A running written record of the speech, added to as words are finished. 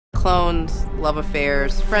clones, love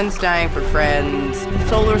affairs, friends dying for friends,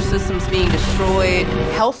 solar systems being destroyed.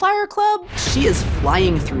 Hellfire Club? She is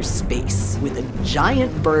flying through space with a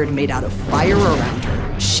giant bird made out of fire around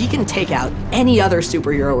her. She can take out any other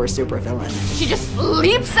superhero or supervillain. She just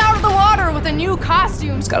leaps out of the water with a new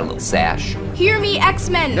costume. She's got a little sash. Hear me,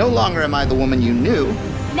 X-Men. No longer am I the woman you knew.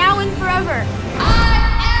 Now and forever.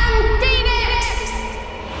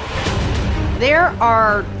 There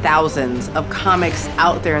are thousands of comics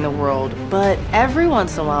out there in the world, but every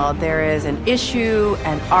once in a while there is an issue,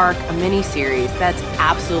 an arc, a miniseries that's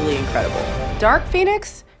absolutely incredible. Dark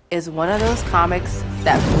Phoenix is one of those comics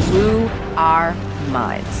that blew our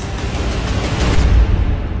minds.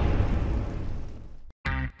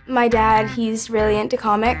 My dad, he's really into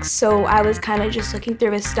comics, so I was kind of just looking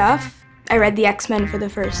through his stuff. I read the X-Men for the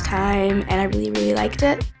first time, and I really liked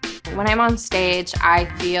it. When I'm on stage, I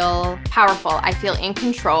feel powerful. I feel in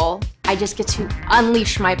control. I just get to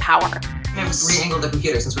unleash my power. I've re-angled the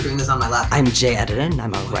computer since we're doing this on my laptop. I'm Jay Edidin.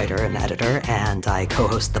 I'm a writer and editor, and I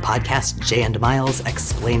co-host the podcast Jay and Miles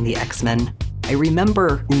Explain the X-Men. I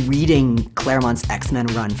remember reading Claremont's X-Men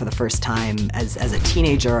run for the first time as a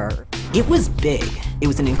teenager. It was big. It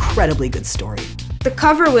was an incredibly good story. The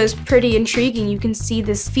cover was pretty intriguing. You can see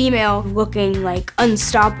this female looking like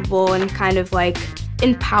unstoppable and kind of like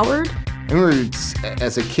empowered. I remember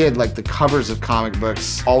as a kid, like the covers of comic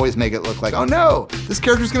books always make it look like, oh no, this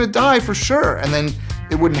character's gonna die for sure. And then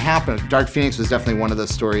it wouldn't happen. Dark Phoenix was definitely one of those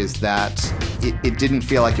stories that it didn't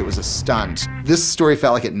feel like it was a stunt. This story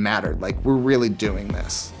felt like it mattered, like we're really doing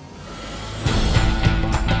this.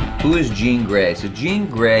 Who is Jean Grey? So Jean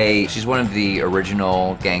Grey, she's one of the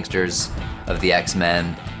original gangsters of the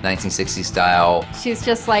X-Men, 1960s style. She's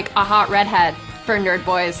just like a hot redhead for nerd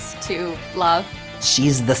boys to love.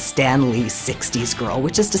 She's the Stan Lee 60s girl,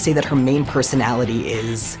 which is to say that her main personality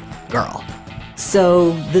is girl.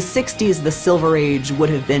 So the 60s, the Silver Age, would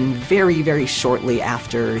have been very shortly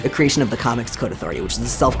after the creation of the Comics Code Authority, which is a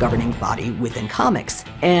self-governing body within comics.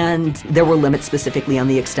 And there were limits specifically on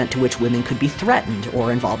the extent to which women could be threatened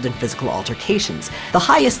or involved in physical altercations. The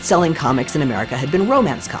highest selling comics in America had been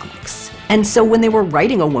romance comics. And so when they were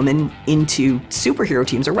writing a woman into superhero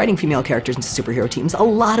teams or writing female characters into superhero teams, a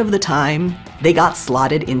lot of the time they got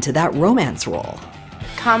slotted into that romance role.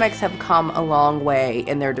 Comics have come a long way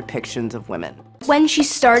in their depictions of women. When she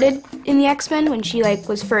started in the X-Men, when she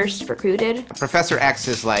was first recruited. Professor X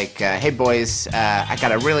is like, hey boys, I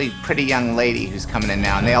got a really pretty young lady who's coming in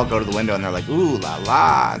now, and they all go to the window and they're like, ooh la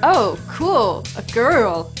la. Oh, cool, a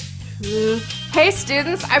girl. Hey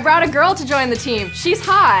students, I brought a girl to join the team. She's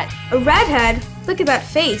hot. A redhead? Look at that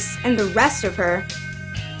face and the rest of her.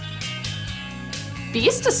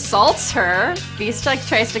 Beast assaults her. Beast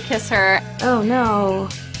tries to kiss her. Oh no.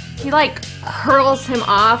 He hurls him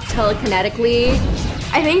off telekinetically.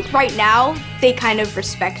 I think right now they kind of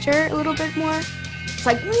respect her a little bit more. It's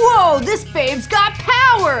like, whoa, this babe's got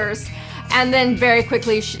powers! And then very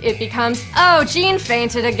quickly it becomes, oh, Jean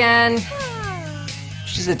fainted again.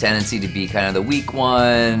 She's a tendency to be kind of the weak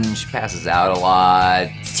one. She passes out a lot.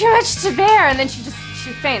 It's too much to bear, and then she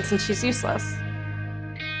faints and she's useless.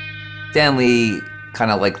 Stan Lee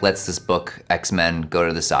kind of lets this book, X-Men, go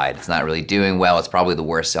to the side. It's not really doing well. It's probably the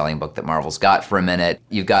worst selling book that Marvel's got for a minute.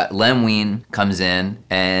 You've got Len Wein comes in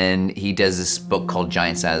and he does this book called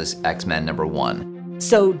Giant Size X-Men #1.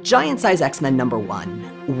 So Giant Size X-Men #1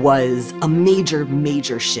 was a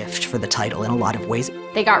major shift for the title in a lot of ways.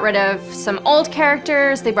 They got rid of some old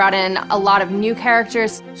characters, they brought in a lot of new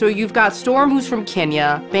characters. So you've got Storm, who's from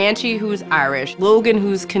Kenya, Banshee, who's Irish, Logan,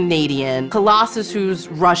 who's Canadian, Colossus, who's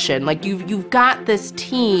Russian. You've got this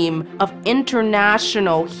team of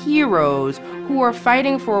international heroes who are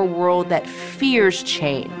fighting for a world that fears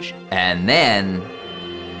change. And then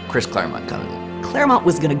Chris Claremont comes in. Claremont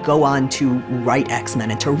was going to go on to write X-Men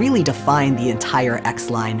and to really define the entire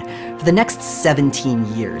X-line for the next 17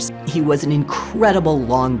 years. He was an incredible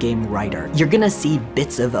long-game writer. You're going to see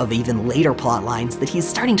bits of even later plot lines that he's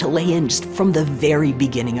starting to lay in just from the very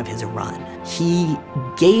beginning of his run. He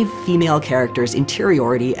gave female characters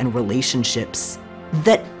interiority and relationships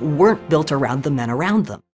that weren't built around the men around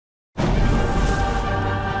them.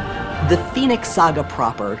 The Phoenix Saga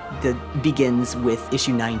proper that begins with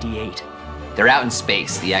issue 98. They're out in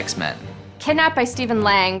space, the X-Men. Kidnapped by Stephen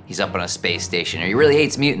Lang. He's up on a space station, and he really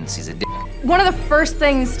hates mutants. He's a dick. One of the first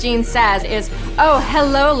things Jean says is, oh,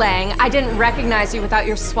 hello, Lang. I didn't recognize you without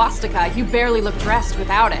your swastika. You barely look dressed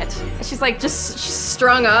without it. And she's she's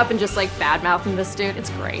strung up and just bad-mouthing this dude. It's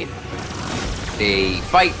great. They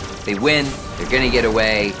fight, they win, they're gonna get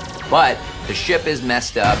away, but the ship is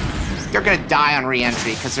messed up. They're gonna die on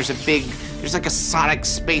re-entry because there's a big There's like a sonic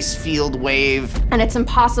space field wave. And it's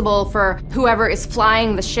impossible for whoever is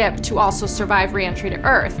flying the ship to also survive re-entry to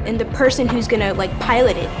Earth. And the person who's gonna like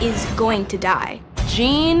pilot it is going to die.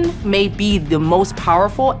 Jean may be the most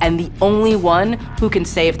powerful and the only one who can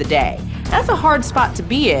save the day. That's a hard spot to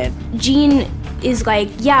be in. Jean is like,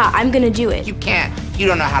 yeah, I'm gonna do it. You can't, you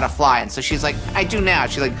don't know how to fly. And so she's like, I do now.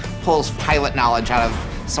 She like pulls pilot knowledge out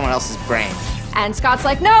of someone else's brain. And Scott's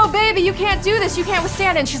like, no, baby, you can't do this. You can't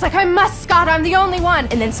withstand it. And she's like, I must, Scott. I'm the only one.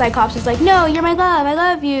 And then Cyclops is like, no, you're my love. I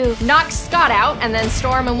love you. Knocks Scott out. And then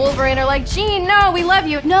Storm and Wolverine are like, Jean, no, we love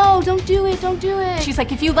you. No, don't do it. Don't do it. She's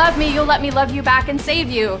like, if you love me, you'll let me love you back and save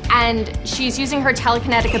you. And she's using her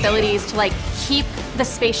telekinetic abilities to like keep the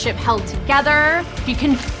spaceship held together. You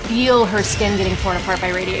can feel her skin getting torn apart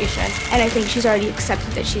by radiation. And I think she's already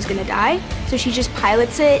accepted that she's gonna die. So she just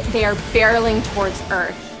pilots it. They are barreling towards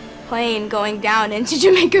Earth. Plane going down into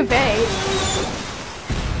Jamaica Bay.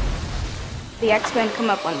 The X-Men come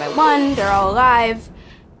up one by one, they're all alive,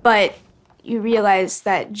 but you realize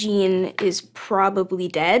that Jean is probably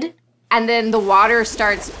dead. And then the water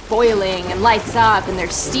starts boiling and lights up and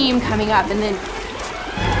there's steam coming up and then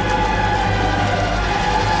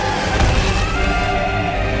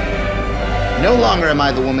No longer am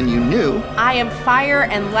I the woman you knew. I am fire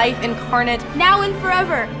and life incarnate. Now and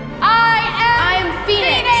forever. I am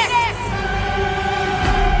Phoenix!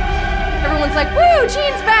 Everyone's like, woo,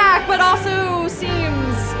 Jean's back, but also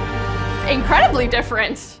seems incredibly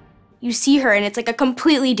different. You see her and it's like a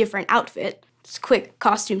completely different outfit. It's a quick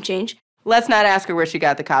costume change. Let's not ask her where she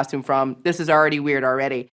got the costume from. This is already weird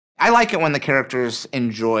already. I like it when the characters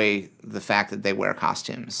enjoy the fact that they wear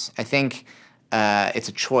costumes. I think it's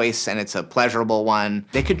a choice and it's a pleasurable one.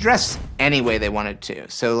 They could dress any way they wanted to.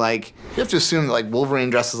 So like, you have to assume that like Wolverine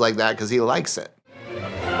dresses like that because he likes it.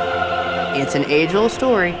 It's an age-old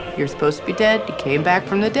story. You're supposed to be dead. You came back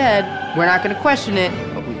from the dead. We're not going to question it,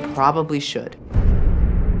 but we probably should.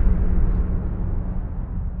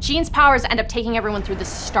 Jean's powers end up taking everyone through the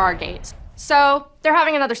Stargates. So they're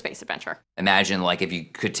having another space adventure. Imagine like if you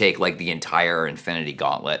could take like the entire Infinity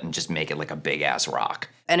Gauntlet and just make it like a big ass rock.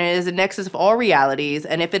 And it is a nexus of all realities,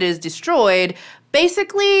 and if it is destroyed,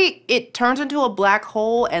 basically it turns into a black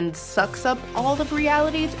hole and sucks up all the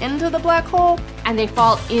realities into the black hole. And they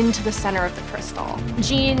fall into the center of the crystal.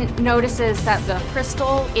 Jean notices that the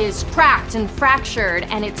crystal is cracked and fractured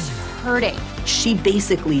and it's hurting. She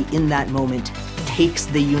basically, in that moment, takes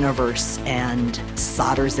the universe and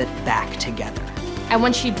solders it back together. And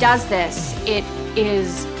when she does this, it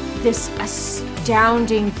is this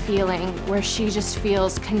astounding feeling where she just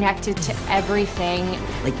feels connected to everything.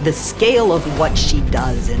 Like, the scale of what she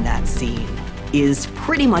does in that scene is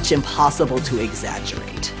pretty much impossible to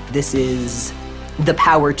exaggerate. This is the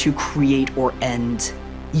power to create or end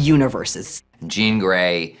universes. Jean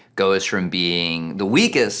Grey goes from being the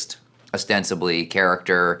weakest, ostensibly,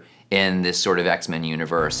 character in this sort of X-Men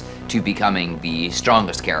universe to becoming the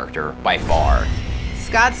strongest character by far.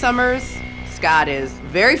 Scott Summers. Scott is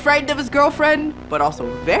very frightened of his girlfriend, but also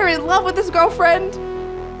very in love with his girlfriend.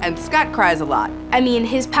 And Scott cries a lot. I mean,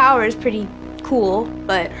 his power is pretty cool,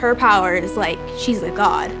 but her power is like, she's a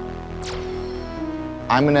god.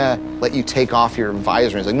 I'm gonna let you take off your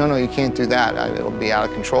visor. He's like, no, you can't do that. It'll be out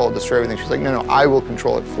of control, it'll destroy everything. She's like, no, I will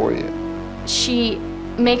control it for you. She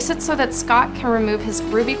makes it so that Scott can remove his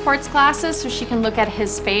ruby quartz glasses so she can look at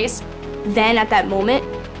his face. Then at that moment,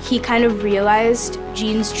 he kind of realized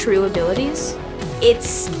Jean's true abilities.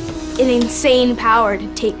 It's an insane power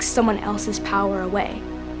to take someone else's power away.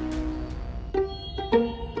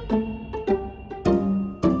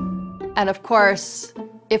 And of course,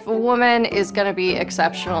 if a woman is gonna be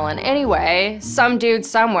exceptional in any way, some dude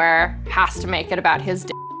somewhere has to make it about his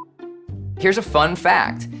d. Here's a fun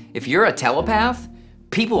fact. If you're a telepath,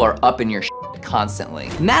 people are up in your shit constantly.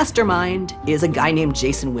 Mastermind is a guy named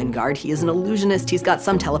Jason Wingard. He is an illusionist, he's got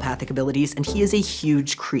some telepathic abilities, and he is a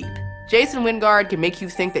huge creep. Jason Wingard can make you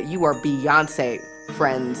think that you are Beyonce,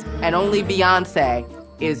 friends, and only Beyonce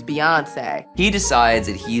is Beyonce. He decides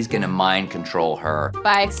that he's gonna mind control her.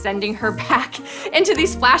 By sending her back into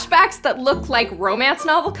these flashbacks that look like romance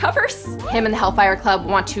novel covers. Him and the Hellfire Club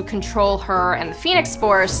want to control her and the Phoenix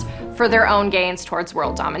Force for their own gains towards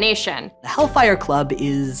world domination. The Hellfire Club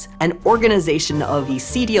is an organization of the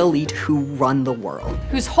seedy elite who run the world.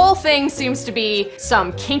 Whose whole thing seems to be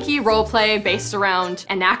some kinky roleplay based around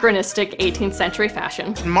anachronistic 18th century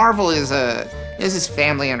fashion. Marvel is his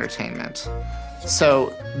family entertainment.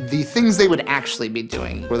 So the things they would actually be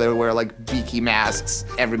doing, where they would wear like beaky masks,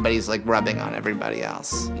 everybody's like rubbing on everybody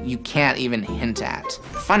else, you can't even hint at.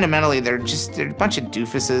 Fundamentally, they're a bunch of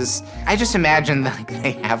doofuses. I just imagine that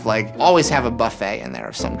they have like, always have a buffet in there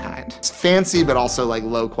of some kind. It's fancy, but also like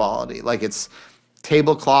low quality. Like it's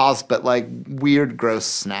tablecloths, but like weird, gross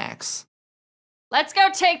snacks. Let's go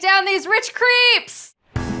take down these rich creeps!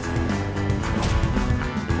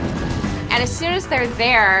 And as soon as they're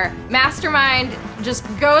there, Mastermind just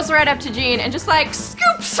goes right up to Jean and just like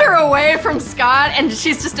scoops her away from Scott, and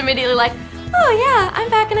she's just immediately like, oh yeah, I'm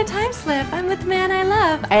back in a time slip. I'm with the man I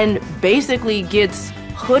love. And basically gets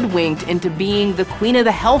hoodwinked into being the queen of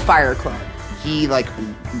the Hellfire Club. He like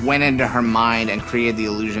went into her mind and created the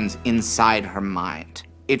illusions inside her mind.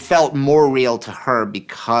 It felt more real to her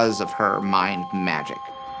because of her mind magic.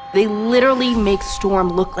 They literally make Storm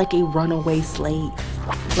look like a runaway slave.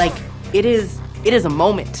 Like, it is a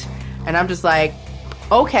moment. And I'm just like,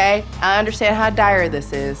 okay, I understand how dire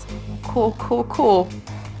this is. Cool, cool, cool.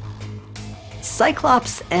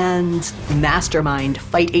 Cyclops and Mastermind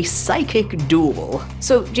fight a psychic duel.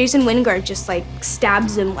 So Jason Wingard just like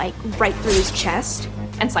stabs him like right through his chest.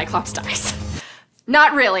 And Cyclops dies.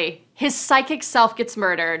 Not really. His psychic self gets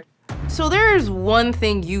murdered. So there's one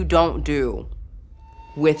thing you don't do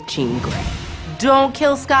with Jean Grey. Don't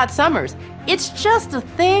kill Scott Summers. It's just a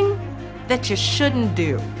thing that you shouldn't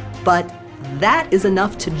do. But that is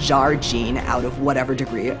enough to jar Jean out of whatever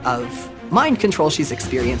degree of mind control she's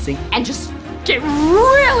experiencing. And just get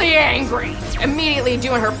really angry. Immediately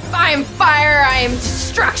doing her I'm fire, I am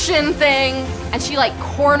destruction thing. And she like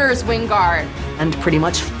corners Wingard. And pretty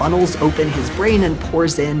much funnels open his brain and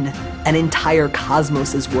pours in an entire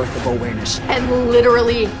cosmos's worth of awareness. And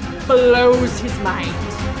literally blows his mind.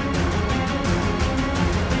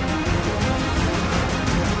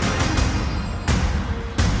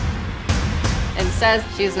 And says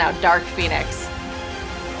she's now Dark Phoenix.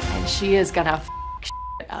 And she is gonna f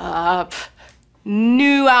shit up.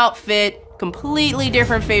 New outfit, completely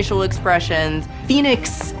different facial expressions.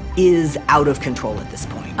 Phoenix is out of control at this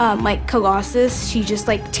point. Like Colossus, she just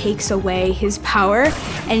like takes away his power,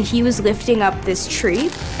 and he was lifting up this tree,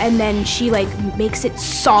 and then she like makes it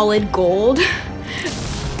solid gold.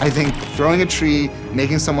 I think throwing a tree,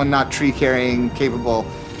 making someone not tree carrying capable,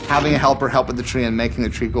 having a helper help with the tree and making the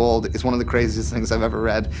tree gold is one of the craziest things I've ever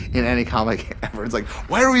read in any comic ever. It's like,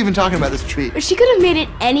 why are we even talking about this tree? She could have made it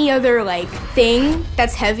any other like thing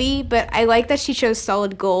that's heavy, but I like that she chose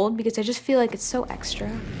solid gold because I just feel like it's so extra.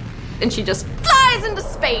 And she just flies into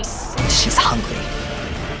space. She's hungry.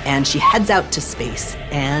 And she heads out to space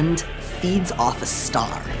and feeds off a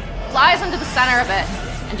star. Flies into the center of it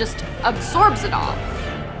and just absorbs it all.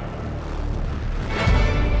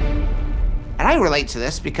 And I relate to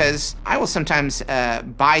this because I will sometimes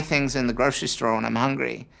buy things in the grocery store when I'm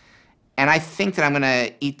hungry. And I think that I'm gonna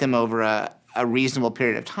eat them over a reasonable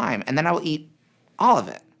period of time, and then I will eat all of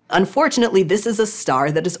it. Unfortunately, this is a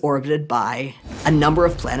star that is orbited by a number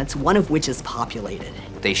of planets, one of which is populated.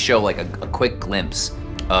 They show like a quick glimpse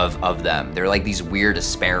of them. They're like these weird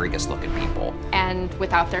asparagus-looking people. And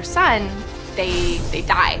without their son, they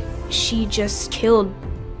die. She just killed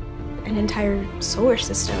an entire solar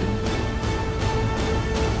system.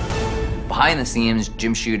 Behind the scenes,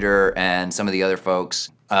 Jim Shooter and some of the other folks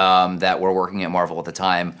that were working at Marvel at the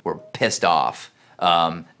time were pissed off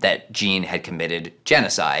that Jean had committed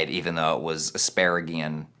genocide, even though it was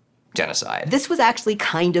Asparagian genocide. This was actually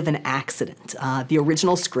kind of an accident. The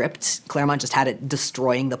original script, Claremont just had it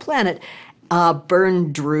destroying the planet.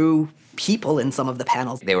 Byrne drew people in some of the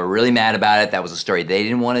panels. They were really mad about it. That was a story they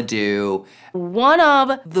didn't want to do. One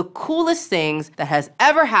of the coolest things that has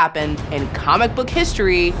ever happened in comic book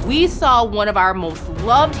history, we saw one of our most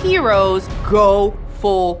loved heroes go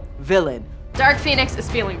full villain. Dark Phoenix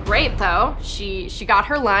is feeling great though. She got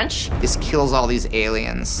her lunch. This kills all these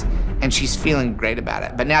aliens, and she's feeling great about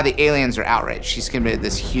it. But now the aliens are outraged. She's committed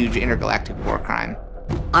this huge intergalactic war crime.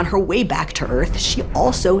 On her way back to Earth, she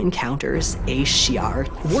also encounters a Shi'ar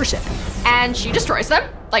warship. And she destroys them,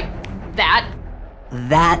 like that.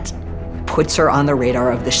 That puts her on the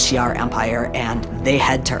radar of the Shi'ar Empire, and they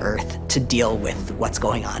head to Earth to deal with what's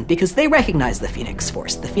going on because they recognize the Phoenix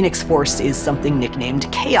Force. The Phoenix Force is something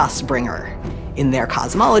nicknamed Chaos Bringer. In their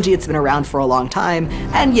cosmology, it's been around for a long time,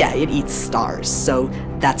 and yeah, it eats stars, so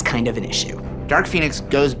that's kind of an issue. Dark Phoenix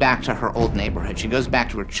goes back to her old neighborhood. She goes back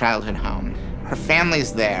to her childhood home. Her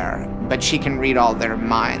family's there, but she can read all their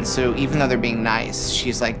minds, so even though they're being nice,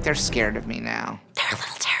 she's like, they're scared of me now. They're a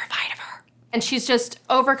little terrified of her. And she's just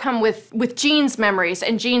overcome with Jean's memories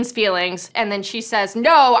and Jean's feelings. And then she says,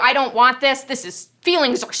 no, I don't want this.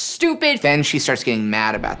 Feelings are stupid. Then she starts getting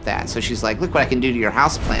mad about that. So she's like, look what I can do to your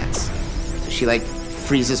houseplants. So she like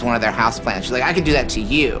freezes one of their houseplants. She's like, I can do that to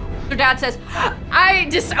you. Her dad says, I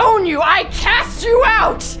disown you. I cast you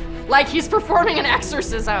out. Like he's performing an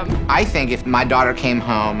exorcism. I think if my daughter came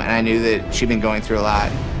home and I knew that she'd been going through a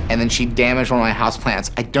lot, and then she damaged one of my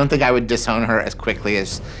houseplants, I don't think I would disown her as quickly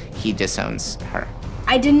as he disowns her.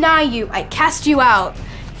 I deny you. I cast you out.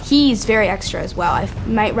 He's very extra as well. I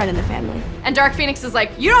might run in the family. And Dark Phoenix is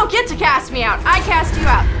like, you don't get to cast me out. I cast you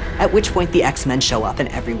out. At which point the X-Men show up and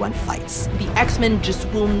everyone fights. The X-Men just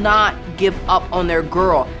will not give up on their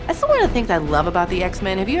girl. That's one of the things I love about the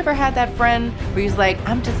X-Men. Have you ever had that friend where he's like,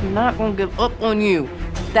 I'm just not gonna give up on you?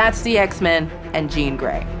 That's the X-Men and Jean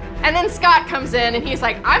Grey. And then Scott comes in and he's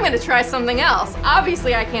like, I'm gonna try something else.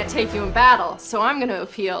 Obviously I can't take you in battle, so I'm gonna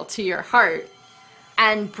appeal to your heart.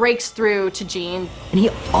 And breaks through to Jean. And he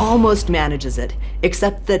almost manages it,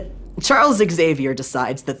 except that Charles Xavier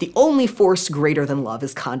decides that the only force greater than love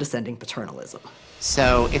is condescending paternalism.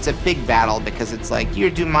 So it's a big battle because it's like, you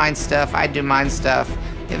do mind stuff, I do mind stuff.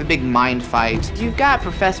 You have a big mind fight. You've got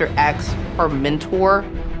Professor X, her mentor,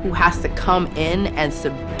 who has to come in and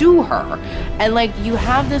subdue her. And like, you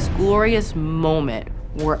have this glorious moment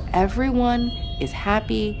where everyone is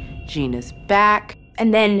happy, Jean is back.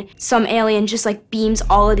 And then some alien just like beams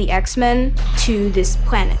all of the X-Men to this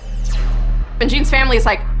planet. And Jean's family is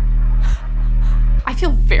like, I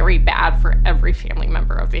feel very bad for every family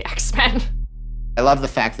member of the X-Men. I love the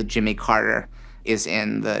fact that Jimmy Carter is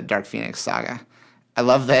in the Dark Phoenix saga. I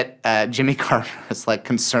love that Jimmy Carter is like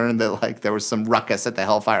concerned that like there was some ruckus at the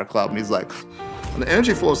Hellfire Club, and he's like, An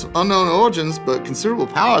energy force of unknown origins but considerable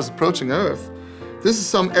power is approaching Earth. This is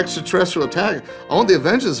some extraterrestrial attack. I want the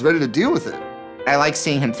Avengers ready to deal with it. I like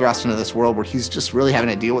seeing him thrust into this world where he's just really having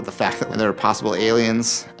to deal with the fact that there are possible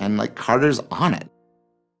aliens, and like Carter's on it.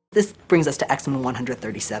 This brings us to X-Men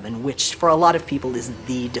 137, which for a lot of people is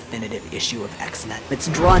the definitive issue of X-Men. It's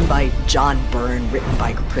drawn by John Byrne, written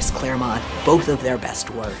by Chris Claremont, both of their best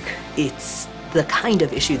work. It's the kind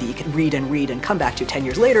of issue that you can read and come back to 10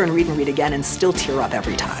 years later and read again and still tear up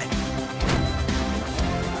every time.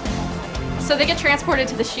 So they get transported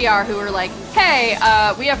to the Shi'ar, who are like, hey,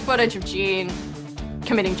 we have footage of Jean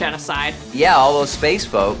committing genocide. Yeah, all those space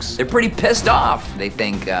folks, they're pretty pissed off. They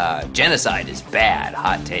think genocide is bad.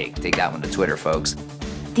 Hot take. Take that one to Twitter, folks.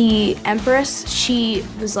 The Empress, she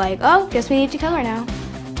was like, oh, guess we need to kill her now.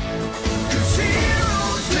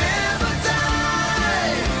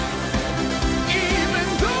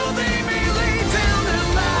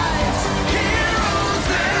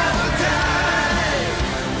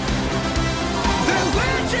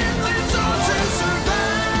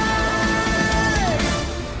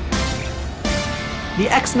 The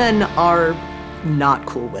X-Men are not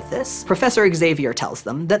cool with this. Professor Xavier tells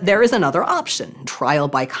them that there is another option, trial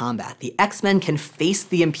by combat. The X-Men can face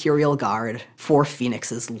the Imperial Guard for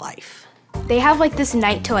Phoenix's life. They have like this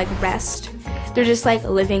night to like rest. They're just like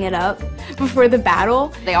living it up before the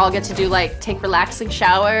battle. They all get to do like take relaxing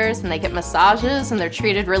showers and they get massages and they're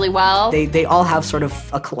treated really well. They all have sort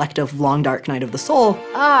of a collective long dark night of the soul.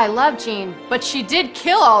 Oh, I love Jean, but she did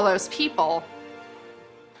kill all those people.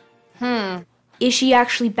 Is she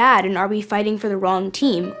actually bad, and are we fighting for the wrong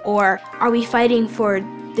team? Or are we fighting for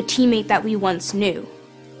the teammate that we once knew?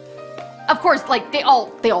 Of course, like they all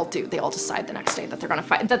do. They all decide the next day that they're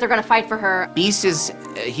gonna fight for her. Beast is,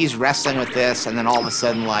 he's wrestling with this, and then all of a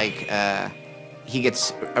sudden, like, he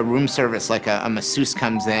gets a room service, like a masseuse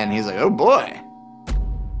comes in, he's like, oh boy.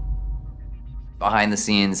 Behind the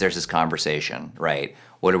scenes, there's this conversation, right?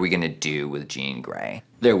 What are we gonna do with Jean Grey?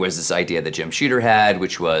 There was this idea that Jim Shooter had,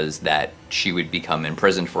 which was that she would become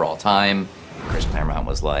imprisoned for all time. Chris Claremont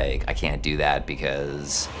was like, I can't do that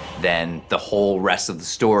because then the whole rest of the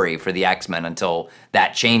story for the X-Men until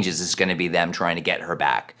that changes is gonna be them trying to get her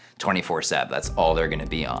back 24/7. That's all they're gonna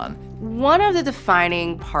be on. One of the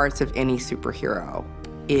defining parts of any superhero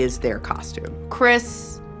is their costume.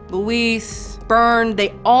 Chris, Luis, Byrne,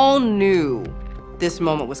 they all knew this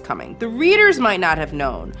moment was coming. The readers might not have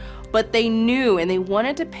known, but they knew and they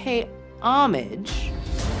wanted to pay homage.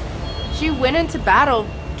 She went into battle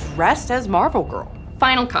dressed as Marvel Girl.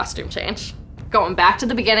 Final costume change. Going back to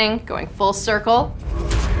the beginning, going full circle.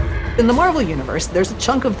 In the Marvel Universe, there's a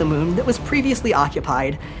chunk of the moon that was previously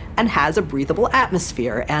occupied and has a breathable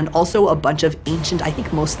atmosphere and also a bunch of ancient, I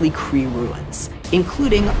think mostly Kree ruins,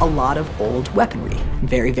 including a lot of old weaponry.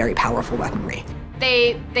 Very, very powerful weaponry.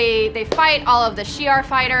 They fight all of the Shi'ar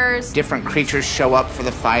fighters. Different creatures show up for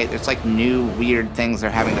the fight. There's like new weird things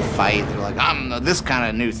they're having to fight. They're like, I'm this kind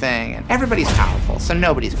of new thing. And everybody's powerful, so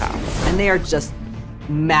nobody's powerful. And they are just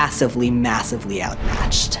massively, massively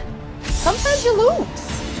outmatched. Sometimes you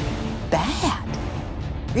lose. Bad.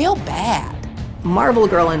 Real bad. Marvel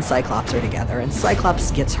Girl and Cyclops are together, and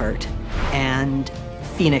Cyclops gets hurt, and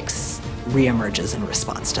Phoenix reemerges in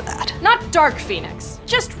response to that. Not Dark Phoenix,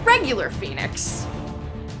 just regular Phoenix.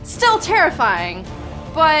 Still terrifying,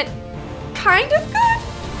 but kind of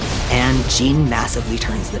good. And Jean massively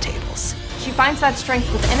turns the tables. She finds that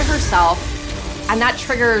strength within herself, and that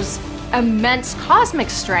triggers immense cosmic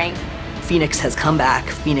strength. Phoenix has come back.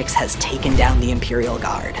 Phoenix has taken down the Imperial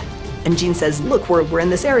Guard. And Jean says, look, we're in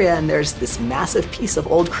this area, and there's this massive piece of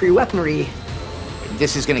old Kree weaponry.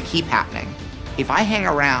 This is gonna keep happening. If I hang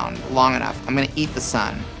around long enough, I'm gonna eat the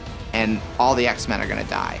sun, and all the X-Men are gonna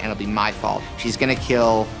die, and it'll be my fault. She's gonna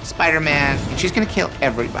kill Spider-Man, and she's gonna kill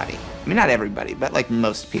everybody. I mean, not everybody, but like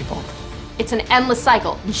most people. It's an endless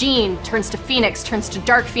cycle. Jean turns to Phoenix, turns to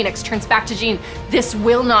Dark Phoenix, turns back to Jean. This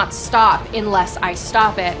will not stop unless I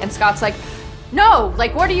stop it. And Scott's like, no,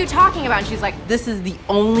 like, what are you talking about? And she's like, This is the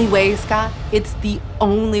only way, Scott. It's the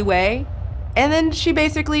only way. And then she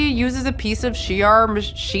basically uses a piece of Shi'ar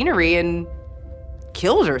machinery and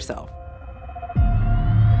kills herself.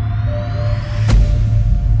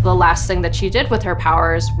 the last thing that she did with her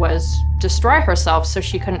powers was destroy herself so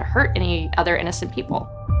she couldn't hurt any other innocent people.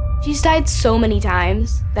 She's died so many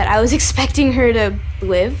times that I was expecting her to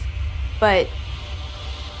live, but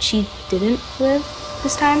she didn't live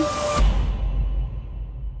this time.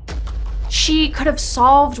 She could have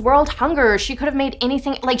solved world hunger. She could have made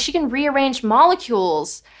anything, like she can rearrange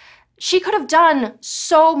molecules. She could have done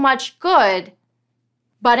so much good,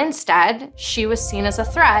 but instead she was seen as a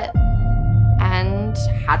threat and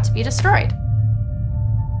had to be destroyed.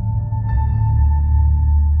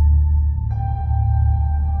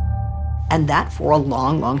 And that, for a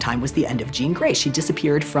long, long time, was the end of Jean Grey. She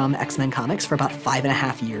disappeared from X-Men comics for about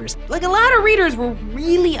 5.5 years. Like, a lot of readers were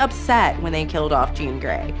really upset when they killed off Jean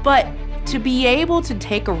Grey. But to be able to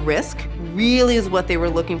take a risk really is what they were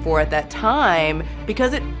looking for at that time,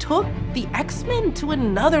 because it took the X-Men to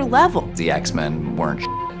another level. The X-Men weren't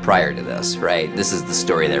prior to this, right? This is the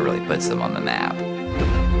story that really puts them on the map.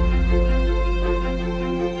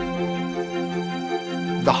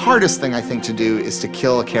 The hardest thing, I think, to do is to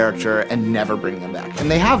kill a character and never bring them back. And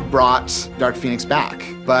they have brought Dark Phoenix back,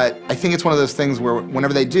 but I think it's one of those things where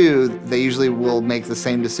whenever they do, they usually will make the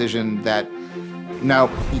same decision that, no,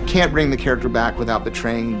 you can't bring the character back without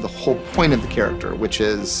betraying the whole point of the character, which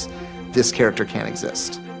is this character can't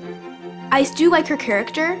exist. I do like her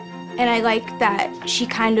character, and I like that she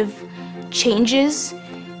kind of changes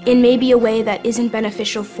in maybe a way that isn't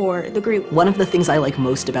beneficial for the group. One of the things I like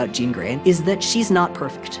most about Jean Grey is that she's not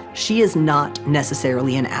perfect. She is not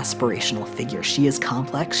necessarily an aspirational figure. She is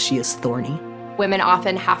complex, she is thorny. Women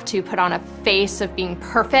often have to put on a face of being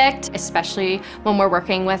perfect, especially when we're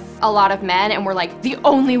working with a lot of men and we're like the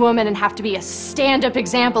only woman and have to be a stand-up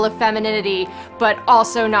example of femininity, but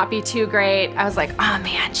also not be too great. I was like, oh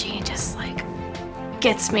man, Jean just like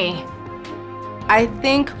gets me. I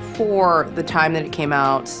think for the time that it came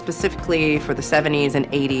out, specifically for the 70s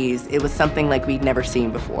and 80s, it was something like we'd never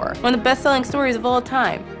seen before. One of the best-selling stories of all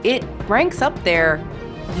time. It ranks up there,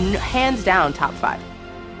 hands down, top 5.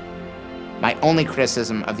 My only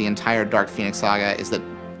criticism of the entire Dark Phoenix saga is that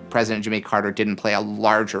President Jimmy Carter didn't play a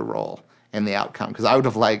larger role in the outcome, because I would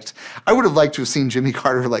have liked to have seen Jimmy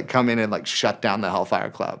Carter like come in and like shut down the Hellfire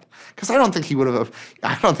Club, because I don't think he would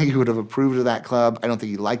have approved of that club. I don't think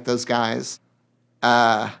he liked those guys.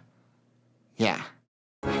 Yeah.